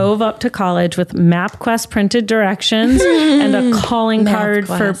drove up to college with MapQuest printed directions and a calling card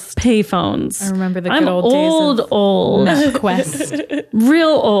for payphones. I remember the I'm good old days of old, MapQuest. real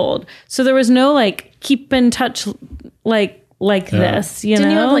old. So there was no like keep in touch like this, you Didn't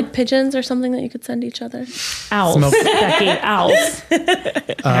know? you have like pigeons or something that you could send each other? owls, Becky, owls.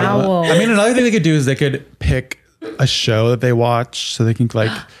 I mean, another thing they could do is they could pick a show that they watch so they can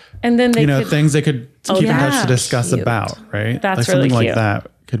like, And then they you know, could, things they could keep in touch yeah. to discuss Cute. about, right? That's like something really like cute.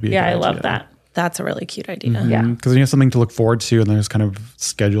 that could be a yeah, I good love idea. that. That's a really cute idea. Yeah. Because you have something to look forward to, and there's kind of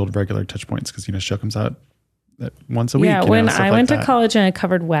scheduled regular touch points because, you know, show comes out once a week. Yeah, you when know, stuff I like went to that. college in a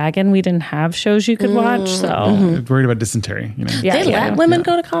covered wagon, we didn't have shows you could watch. So Worried about dysentery, you know. yeah, They let women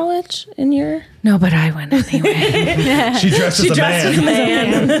go to college in your. no, but I went anyway. She dressed as a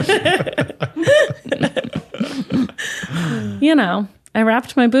man. You know, I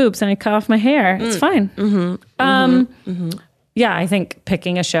wrapped my boobs and I cut off my hair. It's fine. Yeah, I think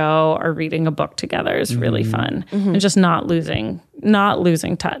picking a show or reading a book together is really fun, and just not losing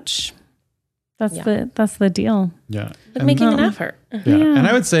touch. That's the deal. Yeah. Like making an effort. Yeah. And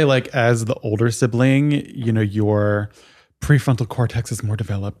I would say, like, as the older sibling, you know, your prefrontal cortex is more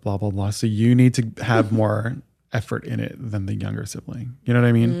developed, blah, blah, blah. So you need to have more effort in it than the younger sibling. You know what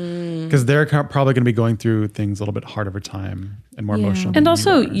I mean? Because they're probably going to be going through things a little bit harder over time and more emotional. And than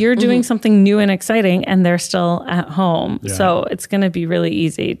also, you are. you're doing something new and exciting, and they're still at home. Yeah. So it's going to be really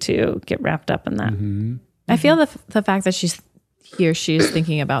easy to get wrapped up in that. I feel the fact that she's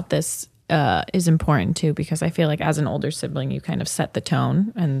thinking about this is important too, because I feel like as an older sibling, you kind of set the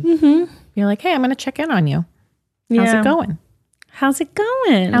tone and you're like, hey, I'm going to check in on you. How's it going? How's it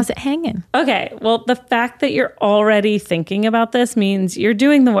going? How's it hanging? Okay. Well, the fact that you're already thinking about this means you're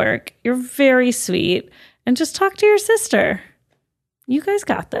doing the work. You're very sweet. And just talk to your sister. You guys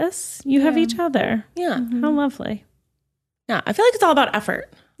got this. You have each other. Yeah. How lovely. Yeah. I feel like it's all about effort.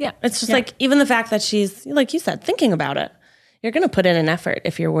 Yeah. It's just like, even the fact that she's, like you said, thinking about it. You're going to put in an effort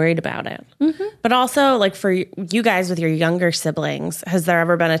if you're worried about it. But also, like, for you guys with your younger siblings, has there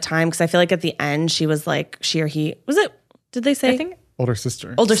ever been a time? Because I feel like at the end, she was like, she or he, was it, did they say? I think Older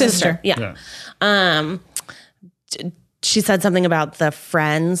sister. Older sister. Yeah. She said something about the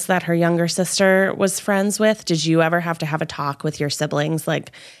friends that her younger sister was friends with. Did you ever have to have a talk with your siblings?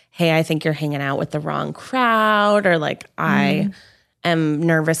 Like, hey, I think you're hanging out with the wrong crowd, or like, I am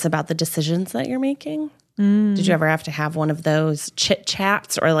nervous about the decisions that you're making. Did you ever have to have one of those chit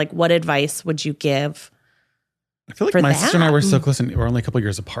chats, or like, what advice would you give? I feel like my sister and I were so close, and we're only a couple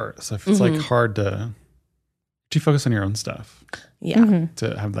years apart. So it's like hard to focus on your own stuff. Yeah.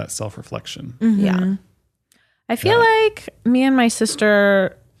 To have that self-reflection. Yeah. I feel like me and my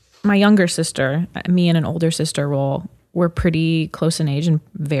sister, my younger sister, me and an older sister were pretty close in age and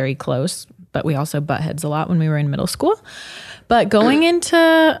very close, but we also butt heads a lot when we were in middle school. But going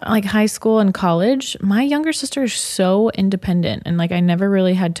into like high school and college, my younger sister is so independent, and like I never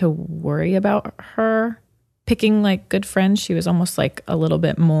really had to worry about her picking like good friends. She was almost like a little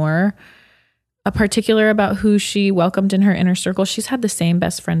bit more particular about who she welcomed in her inner circle. She's had the same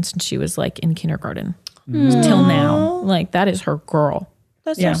best friend since she was like in kindergarten till now. Like, that is her girl.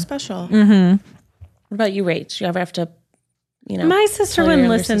 That's so special. What about you, Rach? You ever have to, you know? My sister tell your wouldn't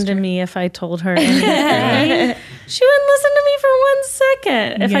younger listen sister? to me if I told her anything. She wouldn't listen to me for 1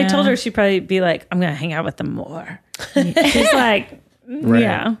 second. If I told her, she'd probably be like, I'm going to hang out with them more. She's like,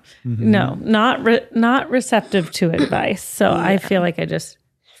 yeah, no, not receptive to advice. So I feel like I just,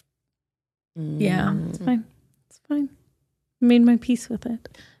 it's fine. It's fine. Made my peace with it.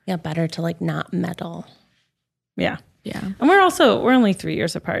 Yeah, better to like not meddle. Yeah. Yeah. And we're only 3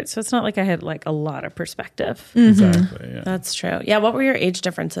 years apart. So it's not like I had like a lot of perspective. Exactly. Yeah. That's true. Yeah. What were your age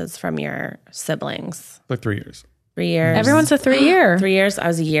differences from your siblings? Like 3 years. 3 years. Everyone's a 3 year. 3 years. I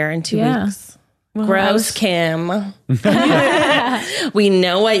was a year and 2 Yeah. weeks. Gross, Kim. We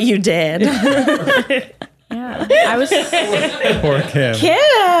know what you did. Yeah. I was Poor Kim. Kim.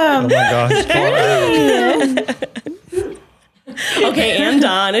 Oh my gosh. Okay, and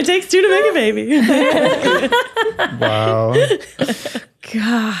Don. It takes two to make a baby. Wow.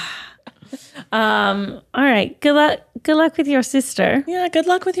 All right. Good luck with your sister. Yeah, good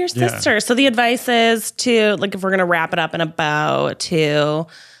luck with your sister. So the advice is to, like, if we're going to wrap it up in about, to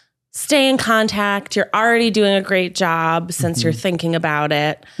stay in contact. You're already doing a great job since you're thinking about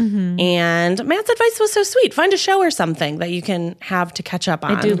it. And Matt's advice was so sweet. Find a show or something that you can have to catch up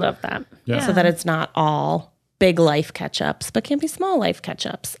on. I do love that. Yeah. So that it's not all big life catch-ups, but can be small life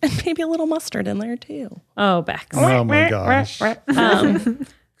catch-ups. And maybe a little mustard in there too. Oh, Bex. Oh my gosh.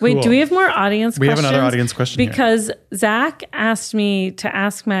 Wait, Cool. do we have more audience We have questions? another audience question here. Because Zach asked me to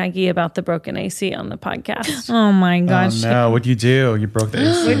ask Maggie about the broken AC on the podcast. oh my Oh gosh. no, what'd you do? You broke the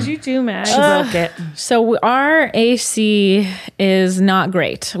AC. What'd you do, Mag? Broke it. So our AC is not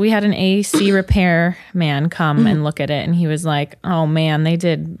great. We had an AC repair man come and look at it, and he was like, "Oh man, they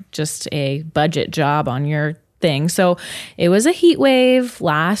did just a budget job on your thing." So it was a heat wave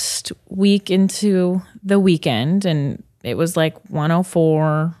last week into the weekend, and it was like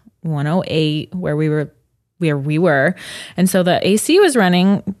 104, 108 where we were. And so the AC was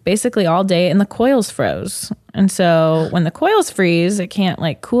running basically all day and the coils froze. And so when the coils freeze, it can't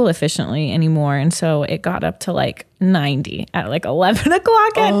like cool efficiently anymore. And so it got up to like 90 at like 11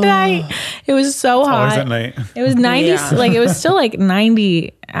 o'clock at night. It was so hot. Always at night. It was 90, like it was still like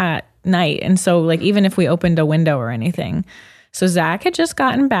 90 at night. And so like even if we opened a window or anything. So Zach had just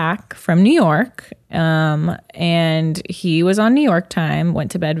gotten back from New York, and he was on New York time,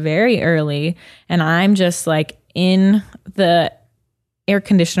 went to bed very early, and I'm just like in the air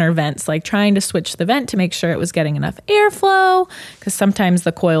conditioner vents, like trying to switch the vent to make sure it was getting enough airflow, because sometimes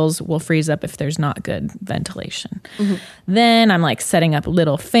the coils will freeze up if there's not good ventilation. Then I'm like setting up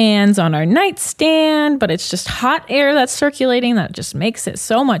little fans on our nightstand, but it's just hot air that's circulating that just makes it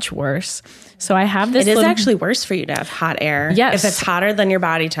so much worse. So I have this. It is little- actually worse for you to have hot air. Yes. If it's hotter than your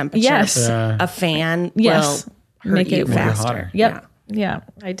body temperature. Yes. A fan Yes. will Make hurt you it faster. hotter. Yep. Yeah,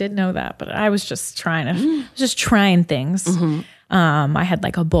 I did know that, but I was just trying things. I had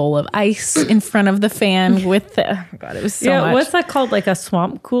like a bowl of ice in front of the fan with the, oh God, it was so much. What's that called? Like a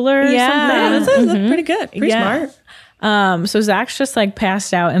swamp cooler or Yeah. something? That's pretty good. Pretty smart. So Zach's just like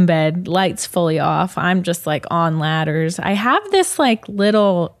passed out in bed, lights fully off. I'm just like on ladders. I have this like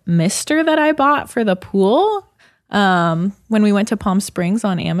little mister that I bought for the pool when we went to Palm Springs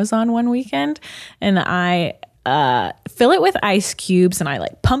on Amazon one weekend, and I fill it with ice cubes and I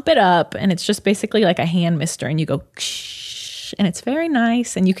like pump it up, and it's just basically like a hand mister, and you go shh, and it's very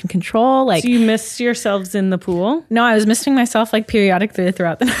nice, and you can control like. So you missed yourselves in the pool? No, I was misting myself like periodically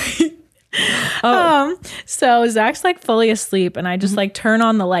throughout the night. So Zach's like fully asleep, and I just like turn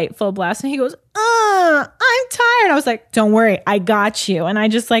on the light full blast, and he goes, I'm tired. I was like, don't worry, I got you. And I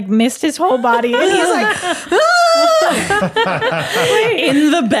just like missed his whole body, and he's like,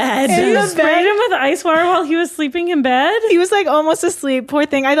 In the bed. You sprayed him with ice water while he was sleeping in bed? he was like almost asleep. Poor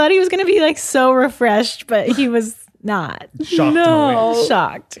thing. I thought he was gonna be like so refreshed, but he was not. Shocked. No.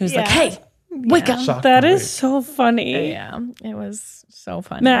 Shocked. He was like, hey, wake up. Shocked That and is so funny. Yeah, it was so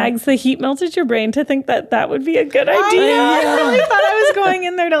funny. Mags, the heat melted your brain to think that that would be a good idea. I really thought I was going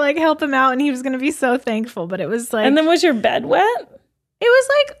in there to like help him out, and he was gonna be so thankful. But it was like, And then was your bed wet? it was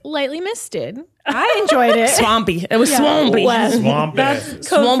like lightly misted. I enjoyed it. Swampy. It was swampy. Swamp That's it. code for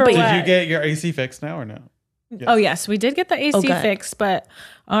Swampy. Did wet. you get your AC fixed now or no? Oh yes, we did get the AC good. fixed, but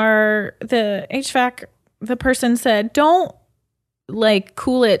the HVAC, the person said don't like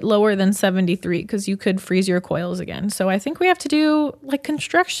cool it lower than 73 because you could freeze your coils again. So I think we have to do like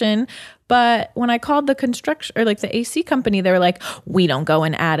construction. But when I called the construction or like the AC company, they were like, we don't go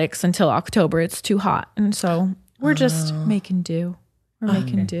in attics until October. It's too hot. And so we're just making do. We're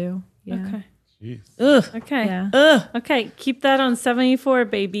making do. Yeah. Okay. Jeez. Okay. Yeah. Okay. Keep that on 74,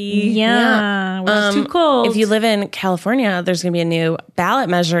 baby. Yeah. It's too cold. If you live in California, there's going to be a new ballot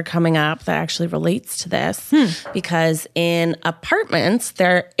measure coming up that actually relates to this because in apartments,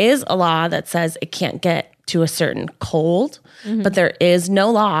 there is a law that says it can't get to a certain cold, but there is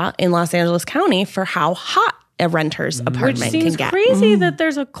no law in Los Angeles County for how hot a renter's apartment Which can seems get. crazy that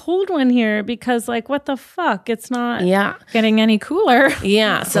there's a cold one here because, like, what the fuck? It's not. Yeah. Getting any cooler.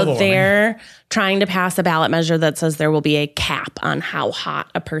 Yeah. So Global they're trying to pass a ballot measure that says there will be a cap on how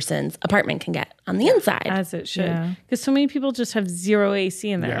hot a person's apartment can get on the inside. As it should. Because so many people just have zero AC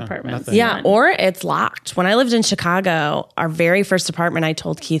in their Yeah, apartments. nothing. Yeah, or it's locked. When I lived in Chicago, our very first apartment, I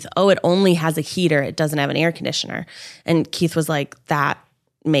told Keith, oh, it only has a heater. It doesn't have an air conditioner. And Keith was like, that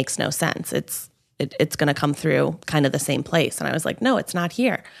makes no sense. It's going to come through kind of the same place. And I was like, no, it's not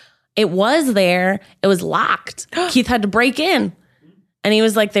here. It was there. It was locked. Keith had to break in. And he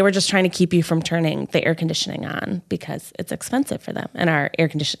was like, they were just trying to keep you from turning the air conditioning on because it's expensive for them. And our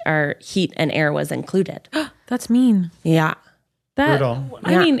our heat and air was included. That's mean. Yeah. That, Brutal.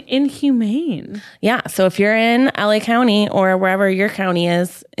 I mean, inhumane. Yeah. So if you're in LA County or wherever your county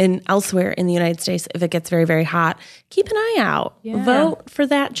is elsewhere in the United States, if it gets very, very hot, keep an eye out. Vote for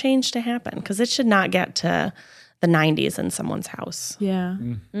that change to happen because it should not get to the 90s in someone's house. Yeah.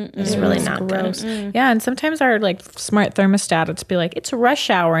 It's really not gross. good. Yeah, and sometimes our like smart thermostat, it's be like, it's rush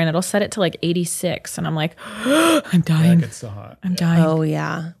hour, and it'll set it to like 86. And I'm like, I'm dying. It's so hot. I'm dying. Oh,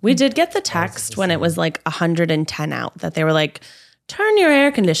 yeah. We did get the text when it was like 110 out that they were like, turn your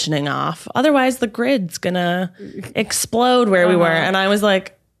air conditioning off. Otherwise, the grid's going to explode where we were. And I was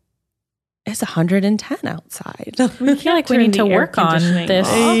like, it's 110 outside. I feel like we turn need to the air work on conditioning this.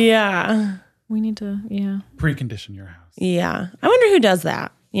 off. Yeah. We need to, yeah. Precondition your house. Yeah. I wonder who does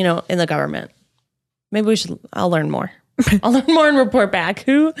that, in the government. Maybe I'll learn more. I'll learn more and report back.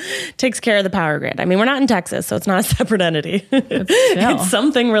 Who takes care of the power grid? I mean, we're not in Texas, so it's not a separate entity. It's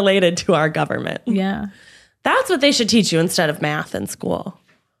something related to our government. Yeah. That's what they should teach you instead of math in school.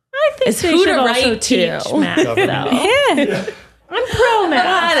 I think It's they who should to also write teach to. math, though. I'm pro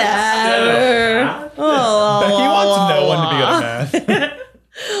math. Whatever. Becky wants no one to be good at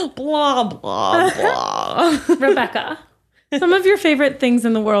math. Blah, blah, blah. Rebecca, some of your favorite things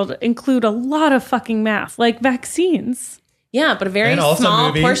in the world include a lot of fucking math, like vaccines. Yeah, but a very And also small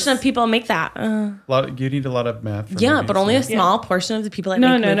movies. portion of people make that. You need a lot of math. For Yeah, movies, but only a so. small portion of the people that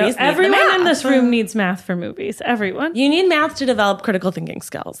No, make no, no. movies. make the Everyone in math. this room needs math for movies. Everyone. You need math to develop critical thinking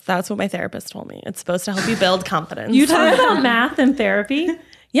skills. That's what my therapist told me. It's supposed to help you build confidence. You talk about math in therapy?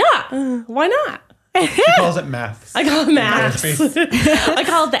 Yeah, why not? She calls it maths. I call it maths. I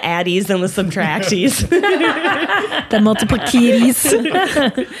call it the addies and the subtracties. The multiple kitties.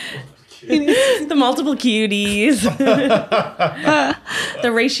 The multiple cuties. The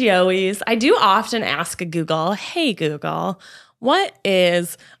ratioes. I do often ask Google, hey Google, what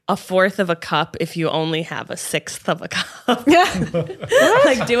is a fourth of a cup if you only have a sixth of a cup?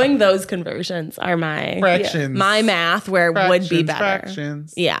 Like doing those conversions are my Fractions. my math where it would be better.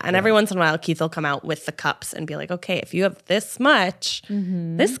 Fractions. Yeah. And every once in a while Keith will come out with the cups and be like, okay, if you have this much,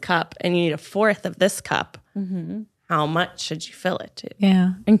 this cup, and you need a fourth of this cup, how much should you fill it to?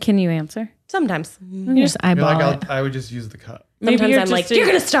 Yeah. And can you answer? Sometimes. You just I feel eyeball like it. I would just use the cup. Sometimes I'm just like, a you're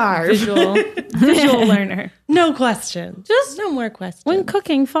going to starve. Visual learner. No question. Just no more questions. When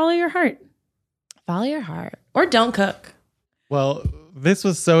cooking, follow your heart. Follow your heart. Or don't cook. Well, this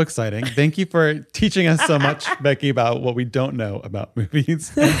was so exciting. Thank you for teaching us so much, Becky, about what we don't know about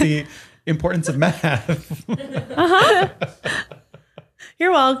movies and the importance of math.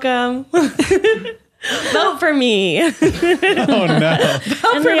 You're welcome. Vote for me. Oh no.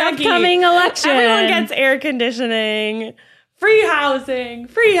 And the upcoming election. Everyone gets air conditioning, free housing,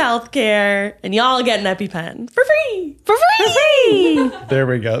 free healthcare, and y'all get an EpiPen for free. For free. There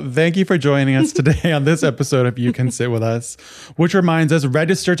we go. Thank you for joining us today on this episode of You Can Sit With Us, which reminds us,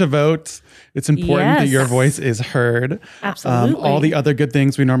 register to vote. It's important that Yes. your voice is heard. Absolutely. All the other good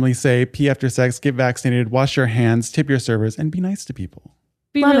things we normally say, pee after sex, get vaccinated, wash your hands, tip your servers, and be nice to people.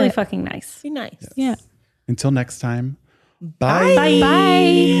 Be Love really it. fucking nice. Be nice. Yeah. Until next time, bye.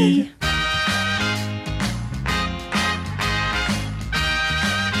 Bye.